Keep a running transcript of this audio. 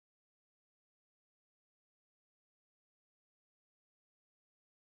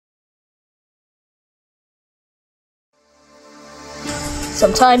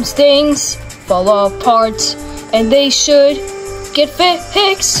Sometimes things fall apart, and they should get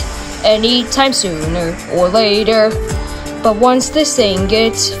fixed anytime sooner or later. But once this thing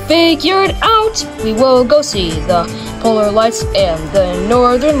gets figured out, we will go see the polar lights and the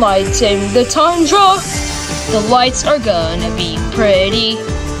northern lights in the tundra. The lights are gonna be pretty,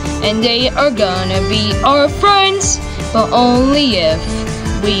 and they are gonna be our friends, but only if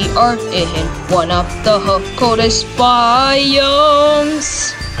we are in one of the coldest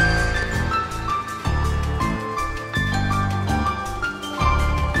biomes.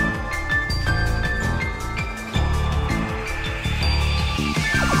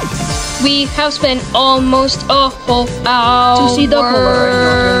 We have spent almost a whole hour to see the polar and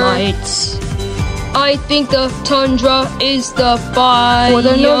northern lights. I think the tundra is the biome for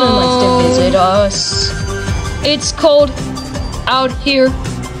the northern lights to visit us. It's cold out here,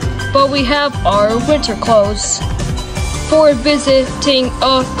 but we have our winter clothes for visiting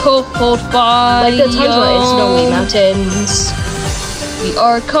a cold biome. Like the tundra and snowy mountains. We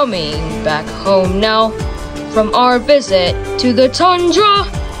are coming back home now from our visit to the tundra,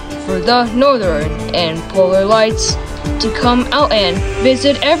 for the northern and polar lights to come out and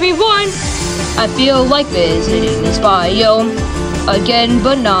visit everyone. I feel like visiting this biome again,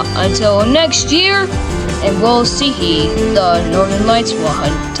 but not until next year. And we'll see the northern lights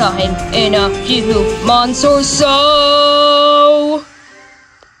one time in a few months or so.